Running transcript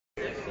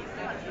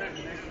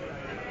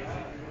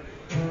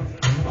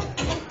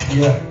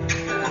Yeah.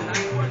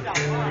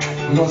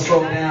 We're gonna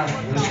slow down.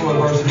 This for a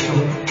verse or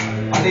two.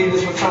 I need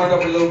this one turned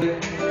up a little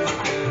bit.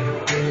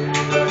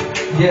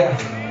 Yeah.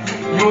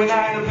 You and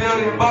I in the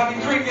building. Bobby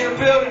Creek in the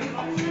building.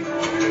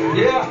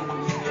 Yeah.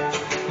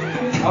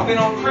 I've been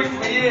on Creek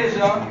for years,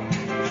 y'all.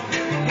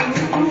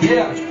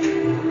 Yeah.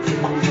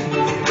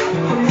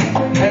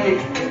 Hey.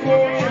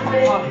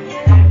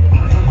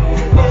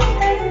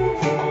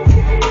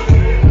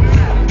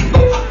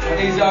 I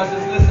need y'all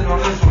just listen on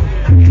this one.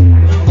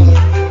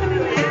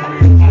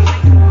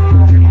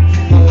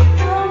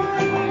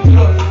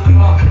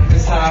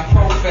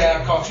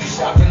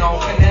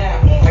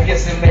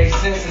 It makes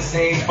sense, it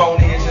seems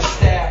phony as your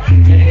style.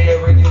 Your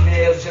hair and your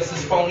nails just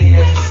as phony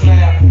as your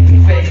smile.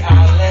 Fake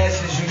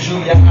eyelashes, you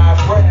drew your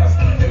eyebrows.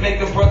 They make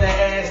a brother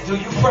ask, do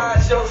you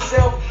pride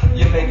yourself?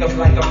 You make up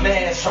like a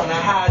mask trying to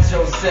hide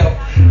yourself.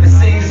 It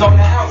seems on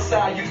the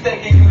outside you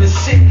thinking you the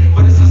shit,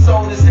 but it's a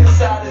soul that's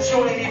inside that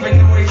you ain't even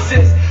knew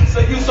exist. So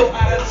you so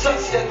out of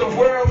touch that the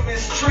world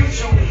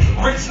mistreats you.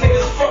 Rich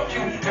niggas fuck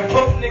you and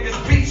broke niggas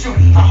beat you.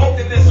 I hope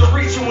that this will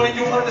reach you when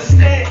you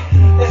understand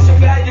that your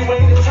value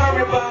ain't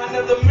determined by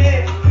another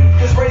man.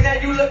 Cause right now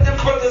you let them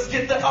brothers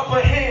get the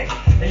upper hand,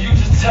 and you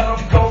just tell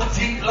them go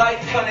deep like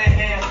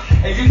Cunningham,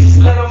 and you just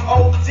let them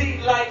OD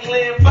like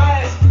Lamb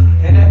Bias.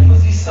 And that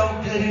pussy so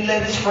good he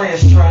let his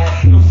friends try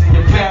it. Losing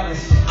your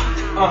balance,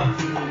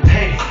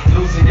 hey,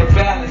 losing your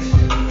balance,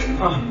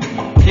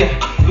 yeah,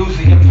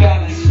 losing your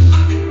balance,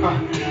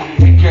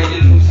 hey girl,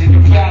 you're losing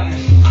your balance.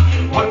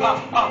 But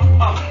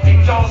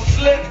and don't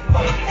slip,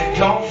 and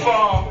don't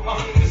fall,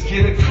 just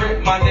get a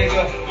grip, my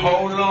nigga,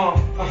 hold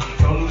on,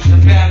 don't lose your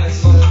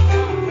balance.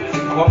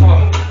 One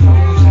more,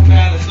 don't lose your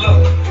balance.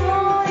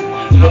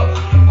 Look,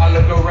 I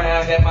look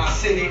around at my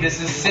city,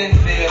 this is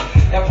Sinfield.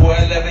 That boy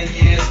 11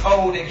 years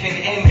old and can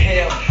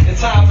inhale. The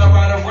times I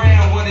ride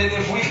around with it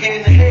if we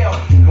inhale.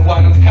 And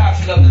why them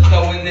cops love to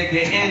throw a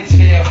nigga in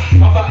jail.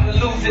 I'm about to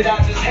lose it, I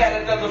just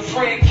had another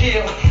friend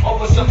killed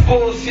over some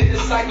bullshit that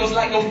cycles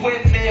like a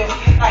windmill.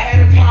 I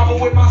had a power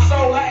with my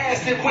soul, I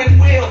asked it when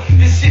will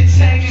this shit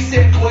change? He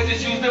said, boy,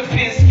 just use them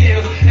pen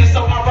skills. And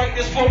so I write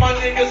this for my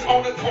niggas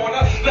on the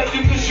corner. Like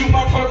you can shoot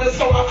my brother,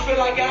 so I feel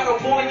like I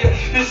gotta warn you.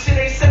 This shit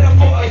ain't set up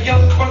for a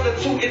young brother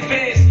to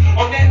advance.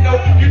 On that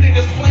note, you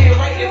niggas playing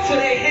right into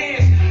their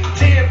hands.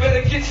 Damn,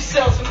 better get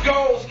yourself some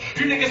goals.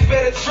 You niggas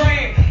better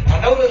train. I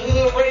know the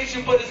hood raised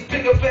you, but it's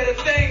bigger, better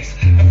things.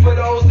 And for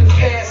those that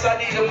pass, I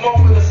need a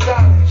moment of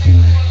silence.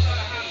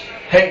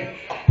 Hey,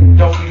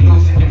 don't be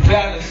losing your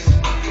balance.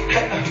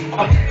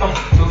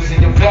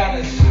 Losing your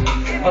balance.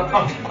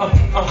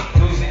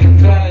 Losing your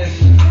balance.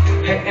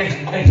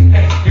 Hey,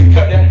 you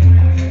cut that.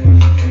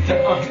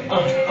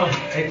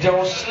 And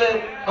don't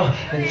slip,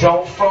 and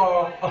don't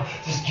fall,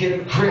 just get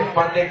a grip,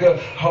 my nigga,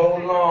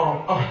 hold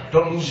on,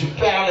 don't lose your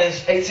balance.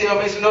 ATL,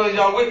 make some noise,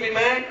 y'all with me,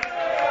 man?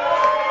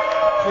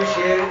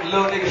 Appreciate it.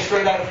 Little nigga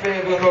straight out of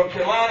Fadia, North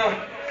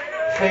Carolina.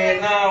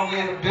 Fan 9, we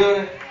in the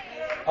building,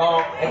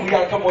 and we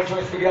got a couple more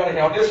drinks for you out of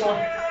here. On this one,